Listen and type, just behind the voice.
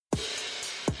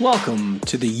Welcome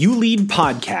to the You Lead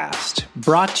podcast,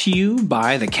 brought to you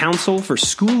by the Council for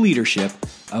School Leadership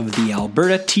of the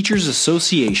Alberta Teachers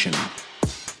Association.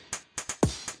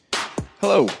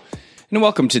 Hello, and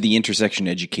welcome to the Intersection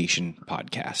Education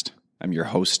podcast. I'm your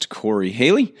host, Corey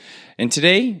Haley, and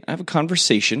today I have a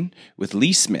conversation with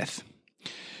Lee Smith.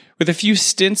 With a few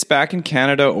stints back in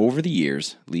Canada over the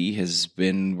years, Lee has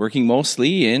been working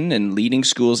mostly in and leading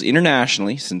schools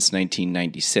internationally since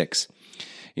 1996.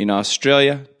 In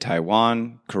Australia,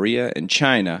 Taiwan, Korea, and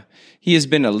China, he has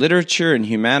been a literature and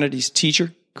humanities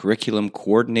teacher, curriculum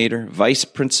coordinator, vice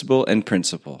principal, and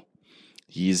principal.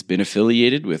 He has been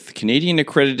affiliated with Canadian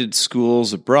accredited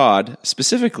schools abroad,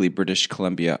 specifically British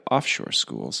Columbia offshore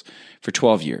schools, for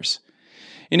 12 years.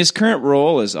 In his current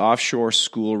role as offshore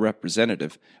school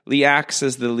representative, Lee acts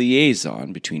as the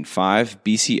liaison between 5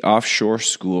 BC offshore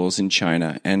schools in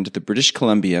China and the British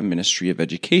Columbia Ministry of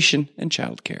Education and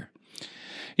Childcare.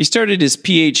 He started his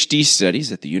PhD studies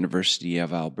at the University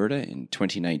of Alberta in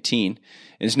 2019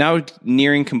 and is now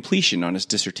nearing completion on his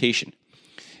dissertation.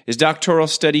 His doctoral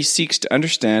study seeks to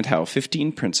understand how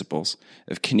 15 principals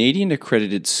of Canadian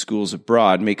accredited schools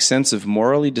abroad make sense of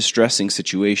morally distressing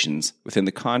situations within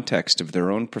the context of their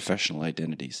own professional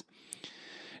identities.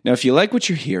 Now, if you like what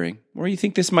you're hearing, or you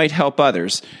think this might help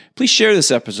others, please share this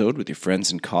episode with your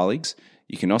friends and colleagues.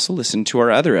 You can also listen to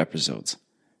our other episodes.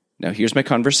 Now, here's my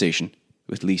conversation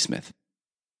with Lee Smith.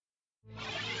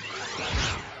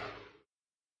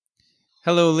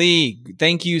 Hello, Lee.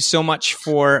 Thank you so much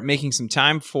for making some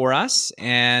time for us.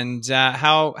 And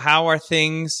how are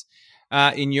things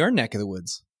in your neck of the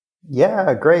woods?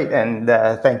 Yeah, great. And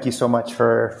thank you so much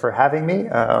for having me.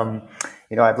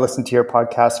 I've listened to your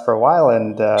podcast for a while,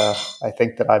 and I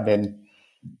think that I'm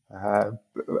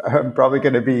probably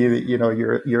going to be,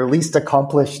 your least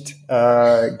accomplished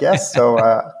guest. So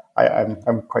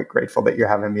I'm quite grateful that you're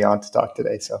having me on to talk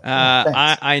today. So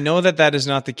I know that is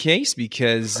not the case,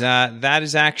 because that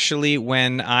is actually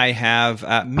when I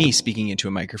have me speaking into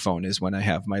a microphone is when I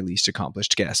have my least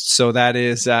accomplished guest. So that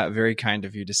is very kind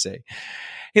of you to say.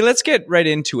 Hey, let's get right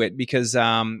into it, because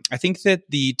I think that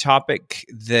the topic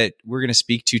that we're going to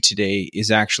speak to today is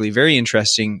actually very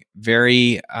interesting,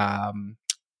 very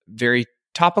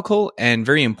topical, and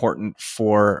very important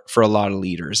for a lot of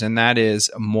leaders, and that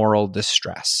is moral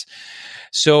distress.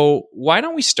 So why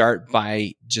don't we start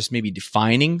by just maybe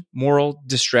defining moral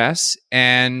distress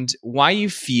and why you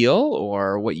feel,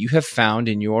 or what you have found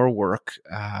in your work,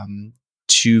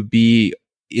 to be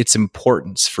its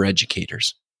importance for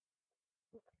educators?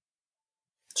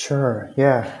 Sure.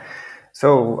 Yeah.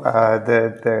 So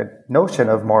the notion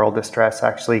of moral distress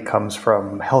actually comes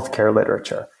from healthcare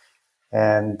literature.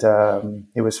 And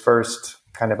it was first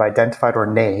kind of identified, or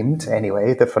named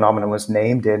anyway. The phenomenon was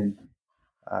named in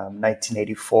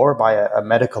 1984 by a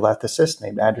medical ethicist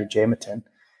named Andrew Jameton.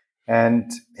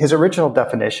 And his original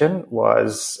definition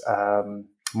was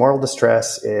moral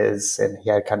distress is, and he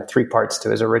had kind of 3 parts to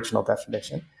his original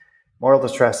definition. Moral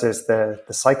distress is the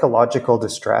psychological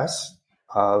distress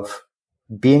of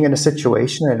being in a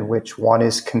situation in which one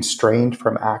is constrained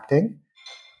from acting.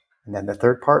 And then the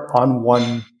third part,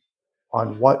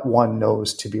 on what one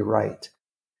knows to be right.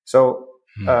 So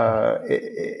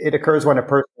it occurs when a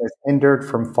person is hindered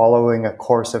from following a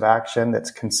course of action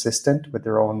that's consistent with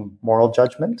their own moral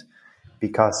judgment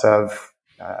because of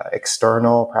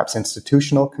external, perhaps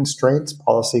institutional constraints,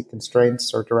 policy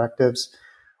constraints or directives,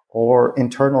 or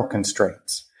internal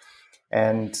constraints.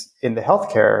 And in the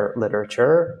healthcare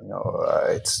literature,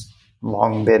 it's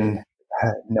long been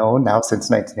known now since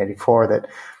 1984 that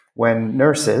when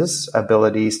nurses'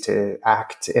 abilities to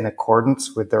act in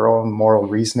accordance with their own moral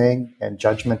reasoning and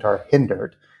judgment are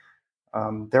hindered,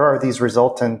 there are these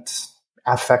resultant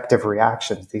affective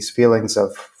reactions, these feelings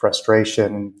of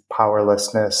frustration,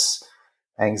 powerlessness,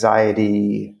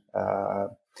 anxiety,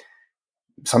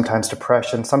 sometimes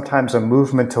depression, sometimes a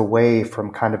movement away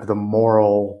from kind of the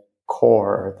moral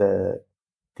core,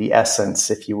 the essence,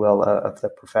 if you will, of the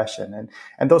profession.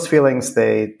 And those feelings,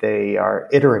 they are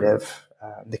iterative.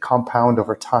 They compound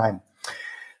over time.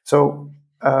 So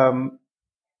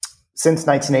since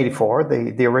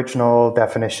 1984, the original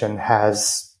definition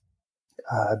has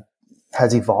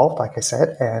evolved, like I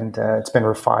said, and it's been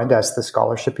refined as the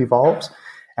scholarship evolves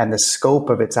and the scope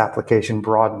of its application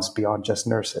broadens beyond just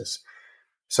nurses.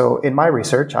 So in my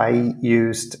research, I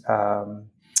used a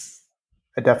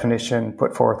definition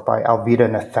put forth by Alveda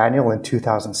Nathaniel in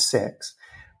 2006,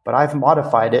 but I've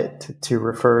modified it to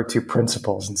refer to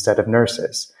principals instead of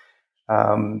nurses.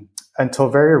 Until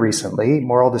very recently,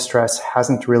 moral distress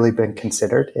hasn't really been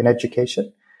considered in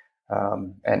education.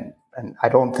 And I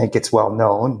don't think it's well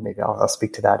known. Maybe I'll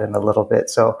speak to that in a little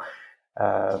bit. So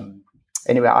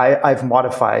Anyway, I've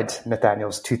modified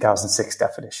Nathaniel's 2006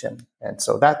 definition. And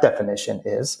so that definition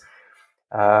is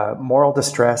moral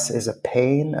distress is a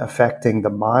pain affecting the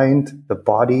mind, the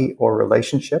body, or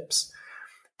relationships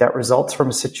that results from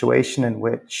a situation in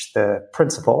which the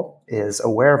principal is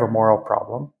aware of a moral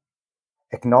problem,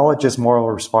 acknowledges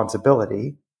moral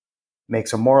responsibility,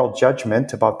 makes a moral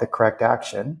judgment about the correct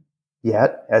action,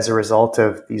 yet, as a result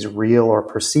of these real or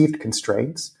perceived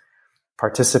constraints,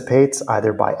 participates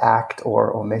either by act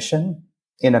or omission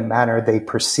in a manner they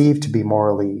perceive to be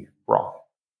morally wrong.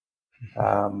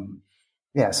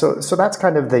 So that's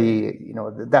kind of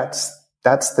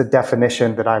that's the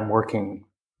definition that I'm working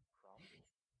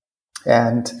from.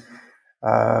 And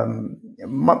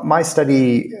my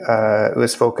study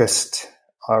was focused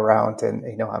around,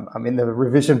 and I'm in the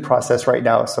revision process right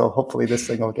now, so hopefully this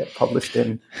thing will get published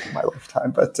in my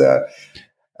lifetime. But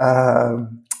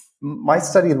my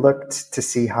study looked to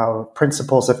see how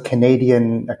principals of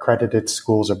Canadian accredited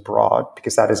schools abroad,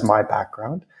 because that is my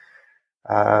background,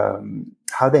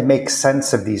 how they make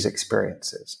sense of these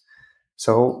experiences.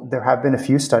 So there have been a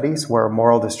few studies where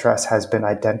moral distress has been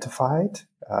identified,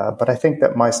 but I think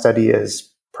that my study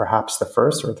is perhaps the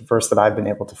first that I've been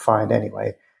able to find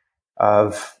anyway,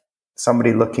 of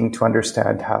somebody looking to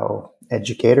understand how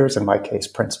educators, in my case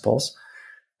principals,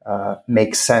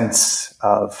 make sense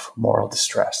of moral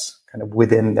distress kind of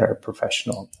within their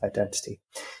professional identity.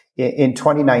 In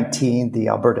 2019, the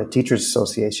Alberta Teachers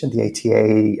Association, the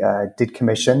ATA, did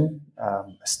commission a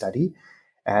study.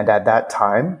 And at that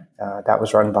time, that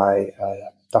was run by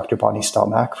Dr. Bonnie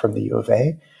Stelmach from the U of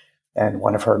A and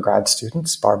one of her grad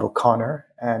students, Barb O'Connor.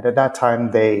 And at that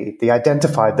time, they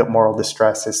identified that moral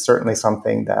distress is certainly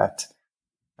something that,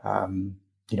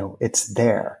 it's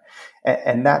there.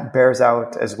 And that bears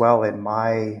out as well in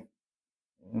my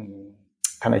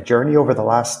kind of journey over the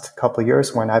last couple of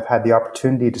years when I've had the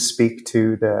opportunity to speak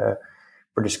to the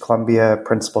British Columbia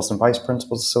Principals and Vice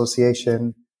Principals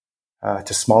Association,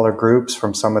 to smaller groups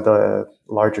from some of the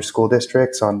larger school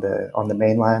districts on the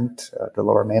mainland, the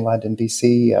Lower Mainland in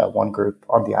BC, one group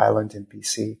on the island in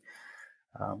BC,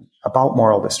 about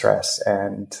moral distress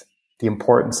and the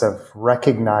importance of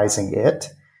recognizing it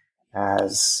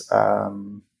as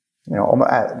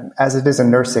as it is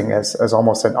in nursing, as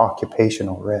almost an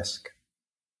occupational risk.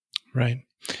 Right.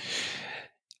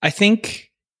 I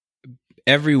think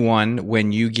everyone,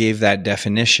 when you gave that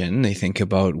definition, they think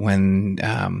about when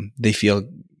they feel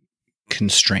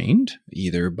constrained,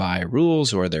 either by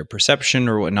rules or their perception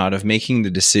or whatnot, of making the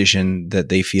decision that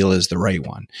they feel is the right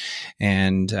one.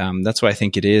 And that's why I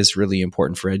think it is really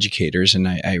important for educators. And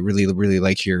I really, really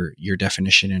like your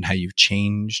definition and how you've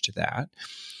changed that.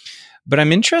 But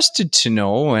I'm interested to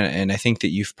know, and I think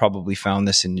that you've probably found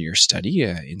this in your study,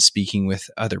 in speaking with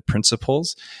other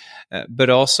principals, but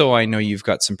also I know you've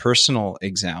got some personal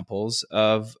examples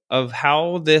of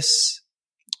how this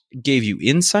gave you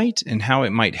insight and how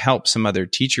it might help some other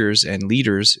teachers and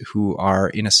leaders who are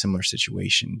in a similar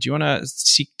situation. Do you want to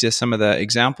speak to some of the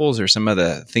examples or some of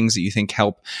the things that you think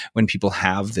help when people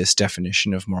have this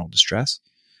definition of moral distress?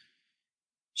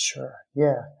 Sure.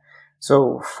 Yeah.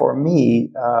 So for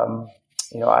me,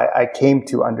 I came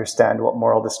to understand what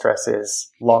moral distress is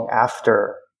long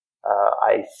after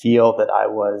I feel that I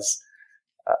was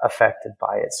affected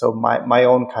by it. So my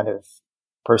own kind of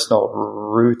personal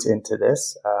route into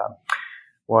this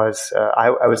was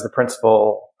I was the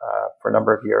principal for a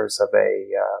number of years of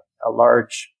a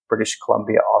large British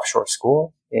Columbia offshore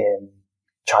school in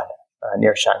China,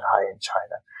 near Shanghai in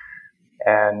China.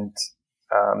 And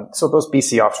so those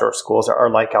BC offshore schools are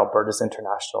like Alberta's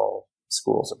international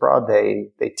schools abroad.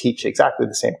 They teach exactly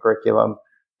the same curriculum.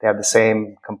 They have the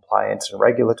same compliance and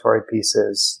regulatory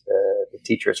pieces. The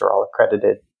teachers are all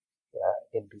accredited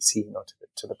in BC,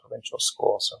 to the provincial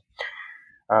school. So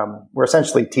we're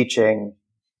essentially teaching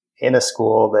in a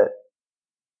school that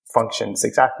functions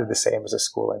exactly the same as a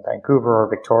school in Vancouver or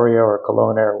Victoria or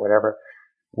Kelowna or whatever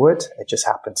would. It just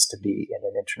happens to be in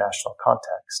an international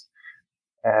context.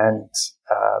 And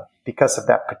because of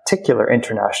that particular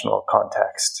international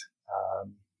context,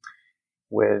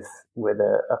 with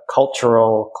a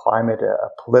cultural climate, a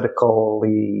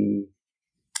politically,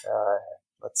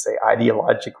 let's say,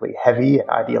 ideologically heavy and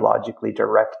ideologically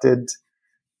directed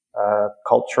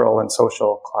cultural and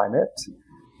social climate,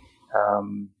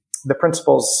 the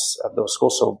principals of those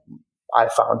schools, so I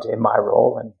found in my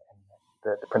role, and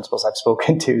the principals I've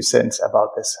spoken to since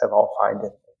about this have all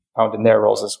found in their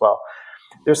roles as well.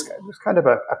 There's kind of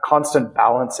a constant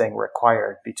balancing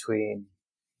required between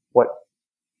what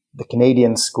the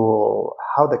Canadian school,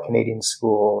 how the Canadian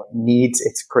school needs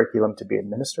its curriculum to be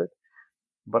administered,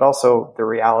 but also the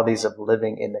realities of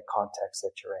living in the context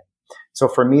that you're in. So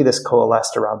for me, this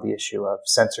coalesced around the issue of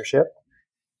censorship.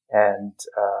 And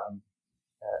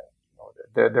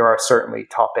there are certainly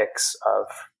topics of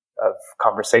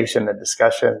conversation and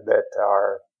discussion that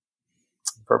are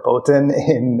verboten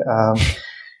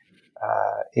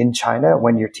in China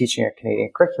when you're teaching a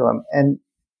Canadian curriculum. And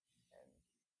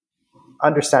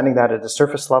understanding that at a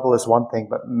surface level is one thing,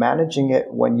 but managing it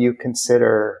when you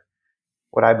consider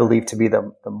what I believe to be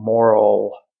the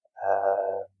moral,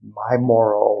 my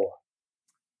moral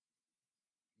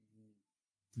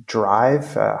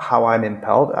drive, how I'm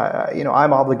impelled.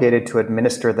 I'm obligated to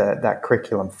administer that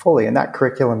curriculum fully, and that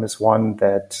curriculum is one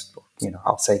that,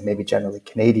 I'll say maybe generally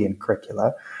Canadian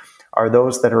curricula are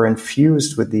those that are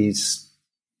infused with these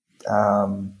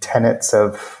tenets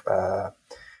of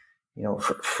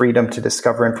freedom to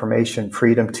discover information,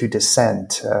 freedom to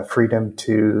dissent, freedom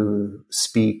to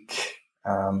speak,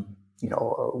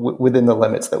 within the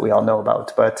limits that we all know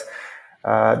about, but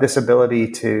this ability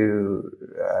to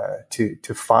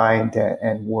find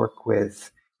and work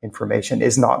with information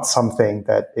is not something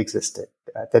that exists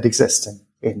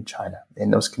in China, in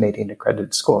those Canadian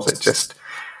accredited schools. It just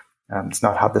it's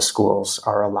not how the schools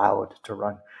are allowed to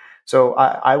run. So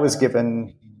I was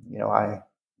given,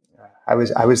 I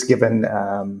was given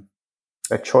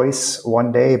a choice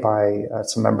one day by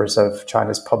some members of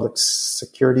China's Public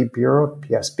Security Bureau,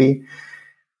 PSB.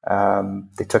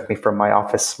 They took me from my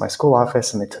office, my school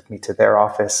office, and they took me to their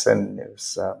office, and it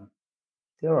was,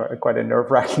 quite a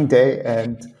nerve-wracking day.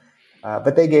 And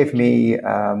but they gave me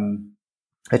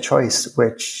a choice,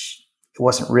 which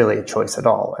wasn't really a choice at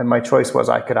all. And my choice was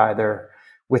I could either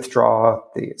withdraw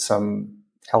some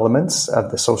elements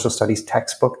of the social studies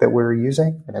textbook that we were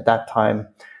using, and at that time,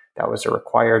 that was a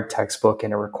required textbook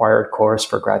in a required course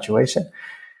for graduation,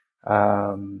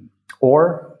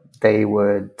 or they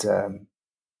would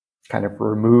kind of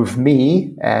remove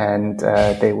me, and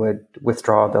they would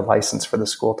withdraw the license for the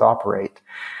school to operate.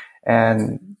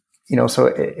 And, so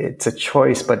it's a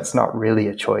choice, but it's not really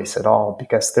a choice at all,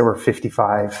 because there were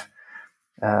 55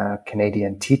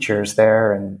 Canadian teachers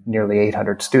there and nearly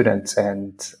 800 students.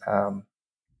 And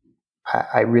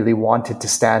I really wanted to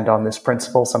stand on this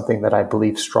principle, something that I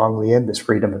believe strongly in, this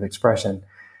freedom of expression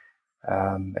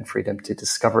and freedom to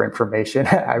discover information.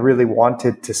 I really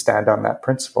wanted to stand on that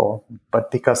principle,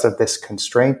 but because of this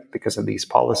constraint, because of these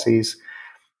policies,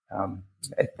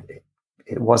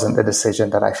 it wasn't the decision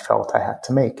that I felt I had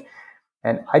to make.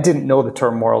 And I didn't know the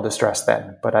term moral distress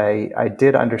then, but I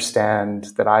did understand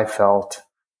that I felt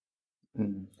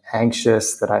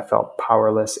anxious, that I felt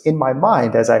powerless in my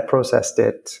mind as I processed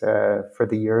it for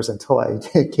the years until I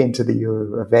came to the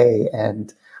U of A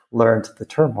and learned the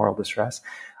term moral distress.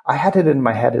 I had it in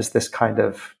my head as this kind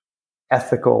of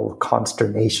ethical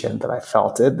consternation that I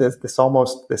felt. This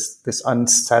almost this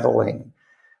unsettling.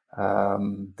 I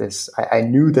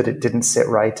knew that it didn't sit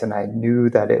right, and I knew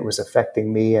that it was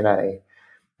affecting me, and I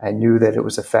knew that it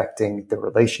was affecting the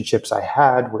relationships I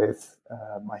had with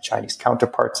my Chinese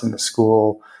counterparts in the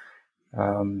school.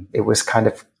 It was kind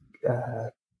of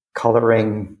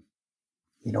coloring,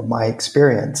 my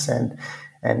experience, and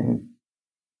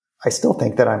I still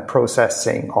think that I'm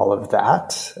processing all of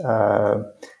that.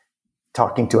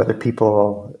 Talking to other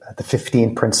people, the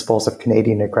 15 principles of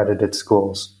Canadian accredited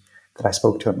schools that I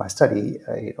spoke to in my study,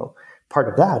 part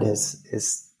of that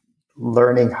is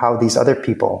learning how these other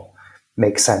people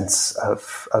make sense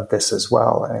of this as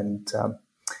well. And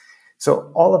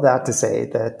so all of that to say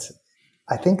that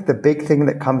I think the big thing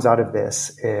that comes out of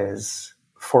this is,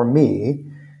 for me,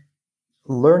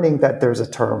 learning that there's a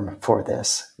term for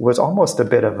this was almost a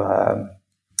bit of a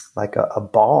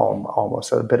balm,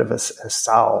 almost a bit of a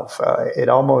salve. It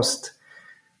almost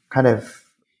kind of,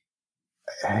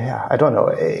 I don't know.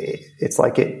 It's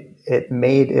like it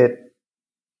made it,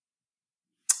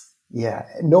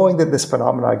 knowing that this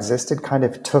phenomenon existed kind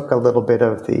of took a little bit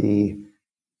of the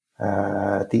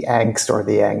angst or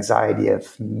the anxiety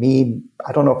of me.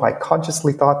 I don't know if I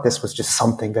consciously thought this was just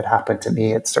something that happened to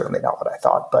me. It's certainly not what I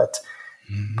thought, but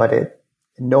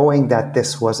knowing that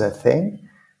this was a thing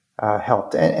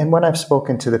helped. And when I've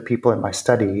spoken to the people in my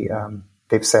study,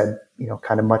 they've said,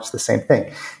 kind of much the same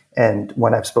thing. And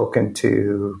when I've spoken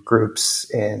to groups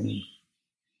in,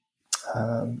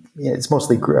 it's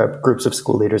mostly groups of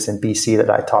school leaders in BC that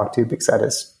I talk to, because that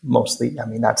is mostly,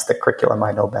 that's the curriculum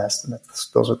I know best, and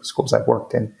those are the schools I've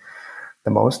worked in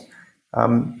the most.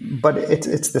 But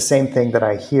it's the same thing that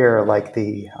I hear, like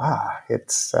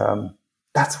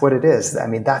that's what it is.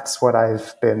 That's what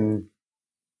I've been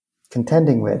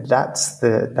contending with. That's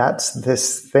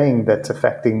this thing that's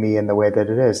affecting me in the way that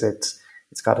it is.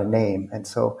 It's got a name. And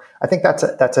so I think that's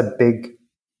a big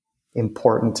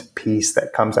important piece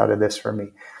that comes out of this for me.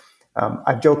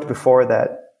 I've joked before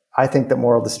that I think that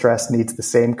moral distress needs the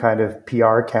same kind of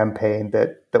PR campaign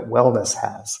that wellness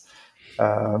has.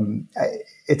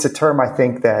 It's a term I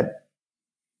think that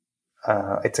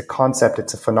it's a concept,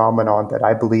 it's a phenomenon that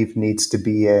I believe needs to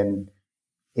be in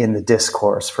the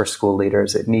discourse for school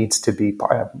leaders. It needs to be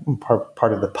part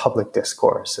of the public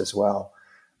discourse as well.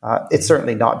 It's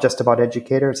certainly not just about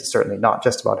educators. It's certainly not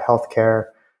just about healthcare.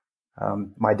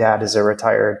 My dad is a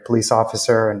retired police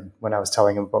officer, and when I was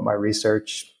telling him about my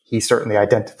research, he certainly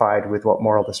identified with what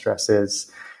moral distress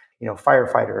is.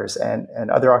 Firefighters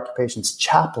and other occupations,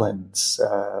 chaplains.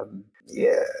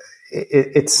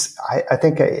 It's I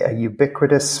think a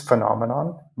ubiquitous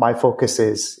phenomenon. My focus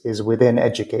is within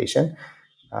education,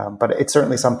 but it's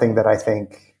certainly something that I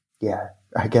think,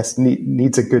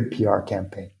 needs a good PR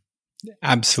campaign.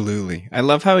 Absolutely. I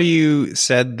love how you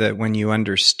said that when you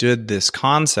understood this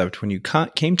concept, when you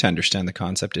came to understand the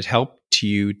concept, it helped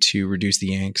you to reduce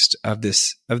the angst of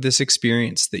this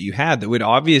experience that you had that would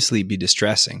obviously be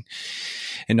distressing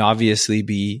and obviously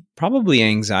be probably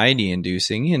anxiety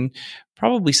inducing and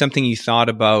probably something you thought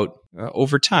about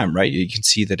over time, right? You can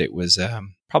see that it was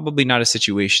probably not a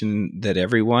situation that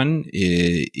everyone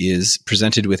is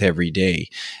presented with every day.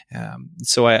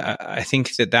 So I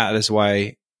think that is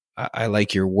why I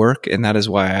like your work, and that is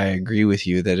why I agree with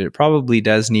you that it probably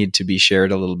does need to be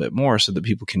shared a little bit more so that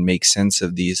people can make sense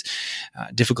of these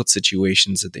difficult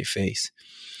situations that they face.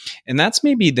 And that's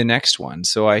maybe the next one.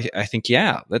 So I think,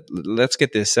 let's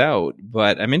get this out.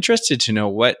 But I'm interested to know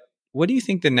what do you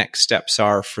think the next steps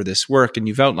are for this work? And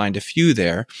you've outlined a few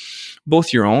there,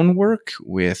 both your own work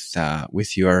with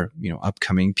your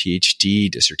upcoming PhD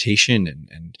dissertation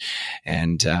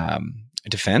and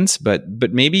defense, but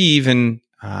maybe even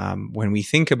when we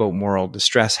think about moral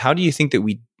distress, how do you think that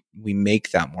we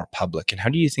make that more public? And how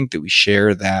do you think that we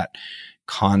share that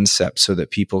concept so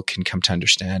that people can come to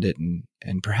understand it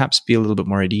and perhaps be a little bit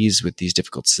more at ease with these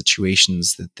difficult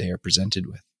situations that they are presented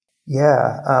with?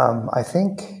 Yeah, I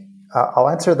think I'll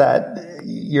answer that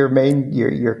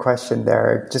your question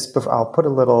there. I'll put a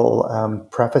little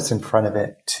preface in front of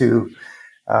it too.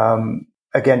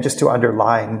 Again, just to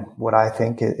underline what I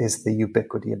think is the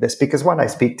ubiquity of this, because when I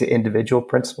speak to individual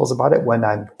principals about it, when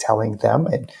I'm telling them,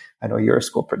 and I know you're a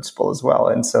school principal as well.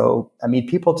 And so,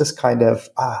 people just kind of,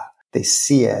 they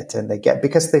see it and they get,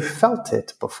 because they felt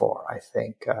it before, I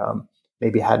think,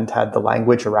 maybe hadn't had the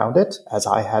language around it as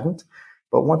I hadn't,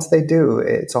 but once they do,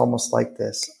 it's almost like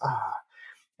this,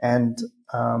 And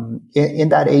in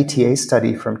that ATA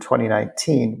study from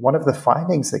 2019, one of the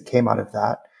findings that came out of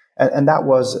that, and that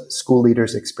was school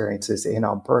leaders' experiences in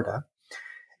Alberta.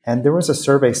 And there was a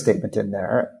survey statement in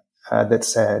there that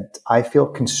said, I feel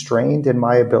constrained in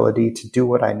my ability to do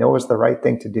what I know is the right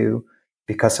thing to do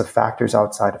because of factors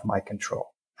outside of my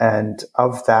control. And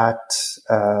of that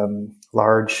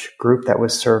large group that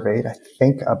was surveyed, I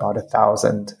think about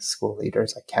 1,000 school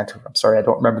leaders. I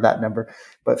don't remember that number,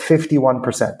 but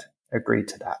 51% agreed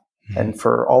to that. Mm-hmm. And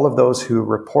for all of those who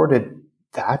reported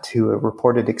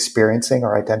experiencing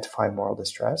or identifying moral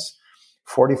distress,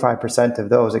 45% of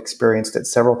those experienced it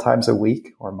several times a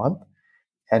week or month,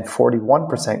 and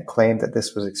 41% claimed that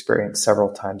this was experienced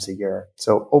several times a year.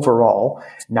 So overall,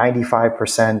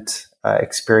 95%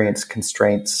 experienced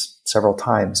constraints several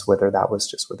times, whether that was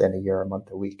just within a year, a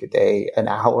month, a week, a day, an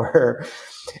hour.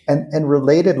 And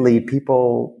relatedly,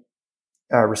 people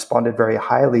responded very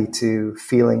highly to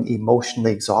feeling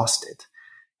emotionally exhausted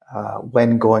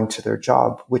when going to their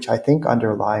job, which I think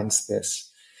underlines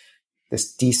this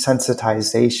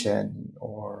desensitization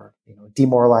or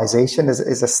demoralization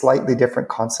is a slightly different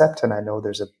concept. And I know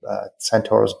there's a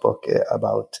Santoro's book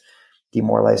about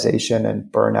demoralization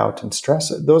and burnout and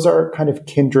stress. Those are kind of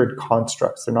kindred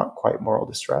constructs. They're not quite moral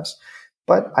distress,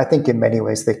 but I think in many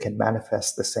ways they can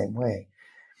manifest the same way.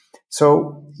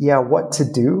 So what to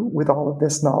do with all of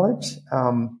this knowledge?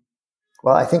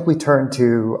 Well, I think we turn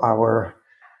to our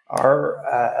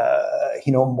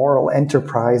moral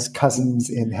enterprise cousins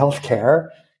in healthcare,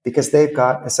 because they've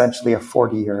got essentially a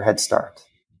 40-year head start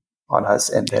on us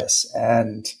in this.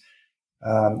 And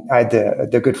I had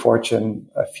the good fortune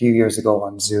a few years ago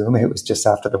on Zoom, it was just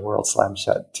after the world slammed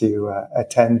shut, to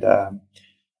attend a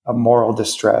moral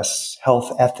distress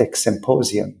health ethics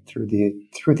symposium through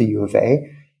the U of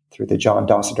A, through the John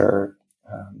Dossiter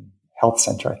Health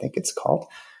Center, I think it's called.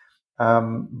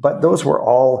 But those were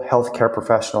all healthcare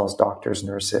professionals, doctors,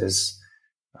 nurses,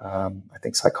 I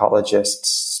think psychologists,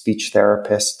 speech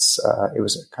therapists. It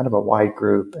was kind of a wide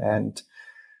group, and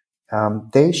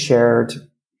they shared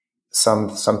some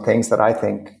things that I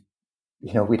think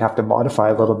we'd have to modify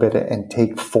a little bit and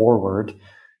take forward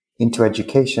into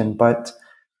education. But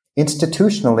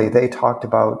institutionally, they talked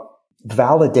about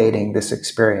validating this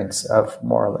experience of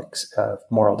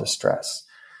moral distress.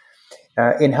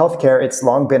 In healthcare, it's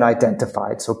long been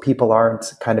identified, so people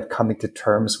aren't kind of coming to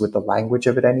terms with the language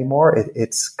of it anymore.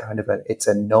 It's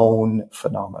a known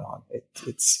phenomenon.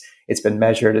 It's been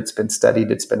measured, it's been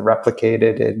studied, it's been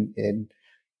replicated in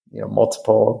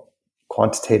multiple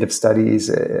quantitative studies.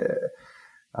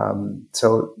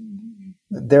 So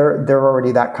they're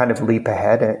already that kind of leap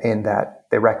ahead in that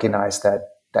they recognize that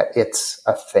it's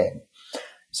a thing.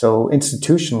 So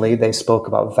institutionally, they spoke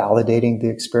about validating the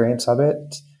experience of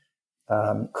it,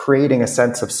 creating a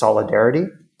sense of solidarity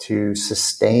to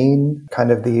sustain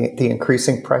kind of the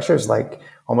increasing pressures, like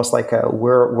almost like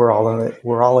we're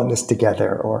all in this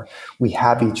together, or we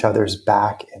have each other's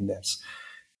back in this.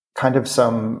 Kind of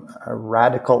some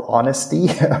radical honesty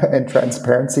and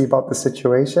transparency about the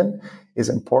situation is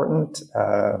important.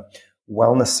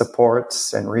 Wellness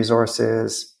supports and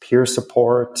resources, peer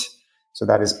support. So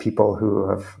that is people who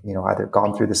have, either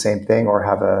gone through the same thing or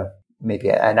have maybe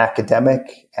an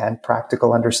academic and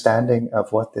practical understanding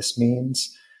of what this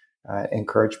means.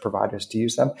 Encourage providers to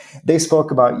use them. They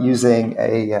spoke about using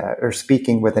or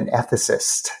speaking with an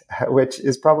ethicist, which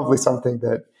is probably something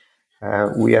that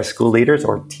we as school leaders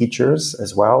or teachers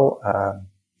as well,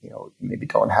 maybe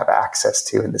don't have access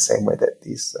to in the same way that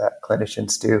these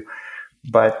clinicians do.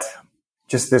 But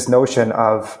just this notion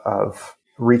of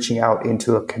reaching out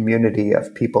into a community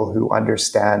of people who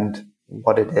understand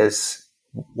what it is,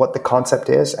 what the concept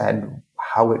is, and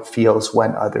how it feels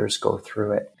when others go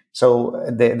through it. So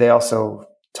they also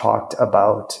talked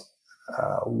about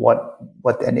what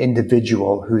an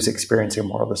individual who's experiencing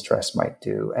moral distress might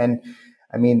do. And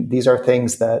I mean, these are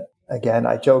things that, again,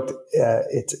 I joked,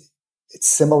 it's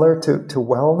similar to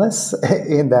wellness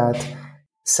in that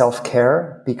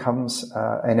self-care becomes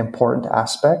an important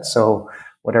aspect. So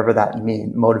whatever that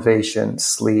means, motivation,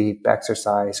 sleep,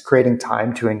 exercise, creating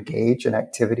time to engage in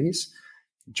activities,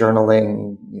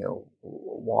 journaling,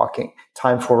 walking,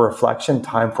 time for reflection,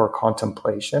 time for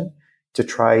contemplation, to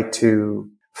try to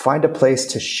find a place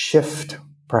to shift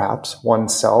perhaps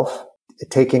oneself,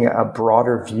 taking a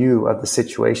broader view of the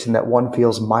situation that one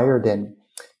feels mired in.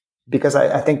 Because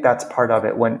I think that's part of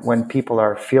it. When people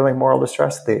are feeling moral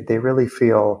distress, they really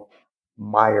feel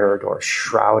mired or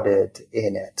shrouded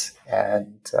in it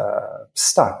and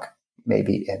stuck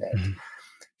maybe in it. Mm-hmm.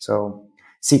 So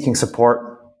seeking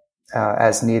support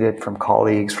as needed from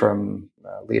colleagues, from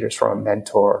leaders, from a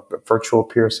mentor, a virtual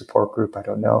peer support group, I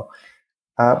don't know.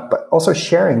 But also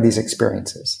sharing these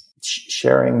experiences,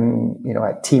 sharing,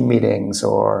 at team meetings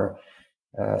or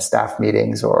staff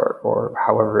meetings or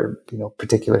however,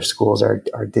 particular schools are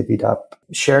divvied up,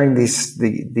 sharing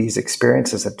these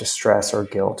experiences of distress or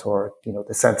guilt or,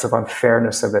 the sense of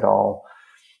unfairness of it all.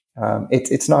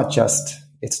 It's not just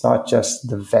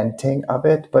the venting of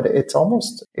it, but it's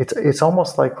almost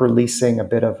like releasing a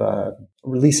bit of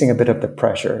the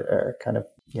pressure,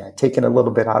 taking a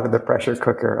little bit out of the pressure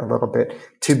cooker a little bit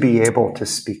to be able to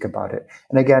speak about it.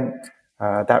 And again,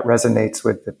 that resonates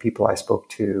with the people I spoke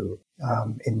to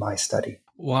in my study.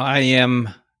 Well, I am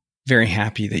very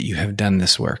happy that you have done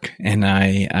this work. And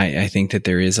I think that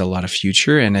there is a lot of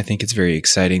future. And I think it's very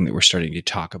exciting that we're starting to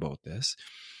talk about this.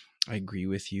 I agree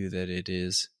with you that it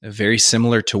is very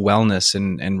similar to wellness.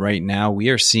 And right now we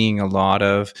are seeing a lot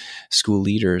of school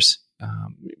leaders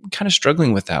kind of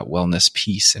struggling with that wellness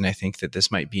piece. And I think that this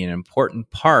might be an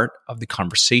important part of the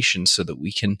conversation so that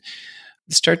we can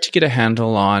start to get a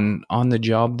handle on the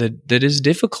job that is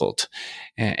difficult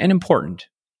and important.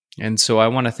 And so I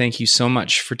want to thank you so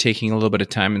much for taking a little bit of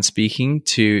time and speaking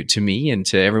to me and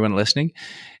to everyone listening,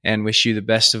 and wish you the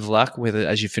best of luck with it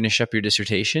as you finish up your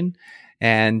dissertation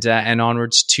and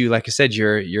onwards to, like I said,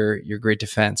 your great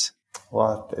defense.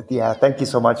 Well, yeah, thank you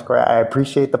so much, Corey. I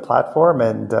appreciate the platform,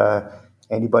 and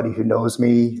anybody who knows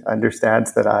me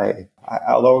understands that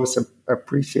I'll always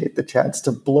appreciate the chance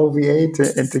to bloviate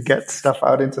and to get stuff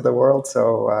out into the world.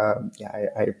 So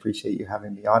I appreciate you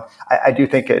having me on. I do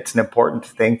think it's an important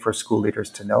thing for school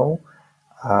leaders to know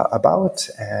about.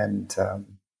 And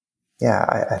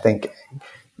I think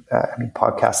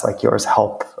podcasts like yours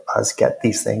help us get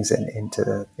these things into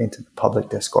the public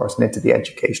discourse and into the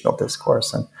educational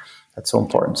discourse. And that's so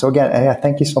important. So again,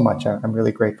 thank you so much. I'm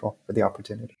really grateful for the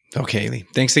opportunity. Okay, Lee.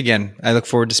 Thanks again. I look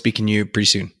forward to speaking to you pretty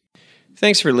soon.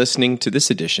 Thanks for listening to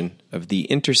this edition of the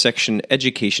Intersection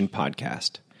Education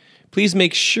Podcast. Please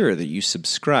make sure that you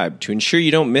subscribe to ensure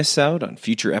you don't miss out on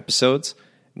future episodes.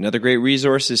 Another great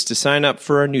resource is to sign up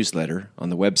for our newsletter on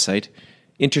the website,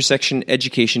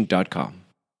 intersectioneducation.com.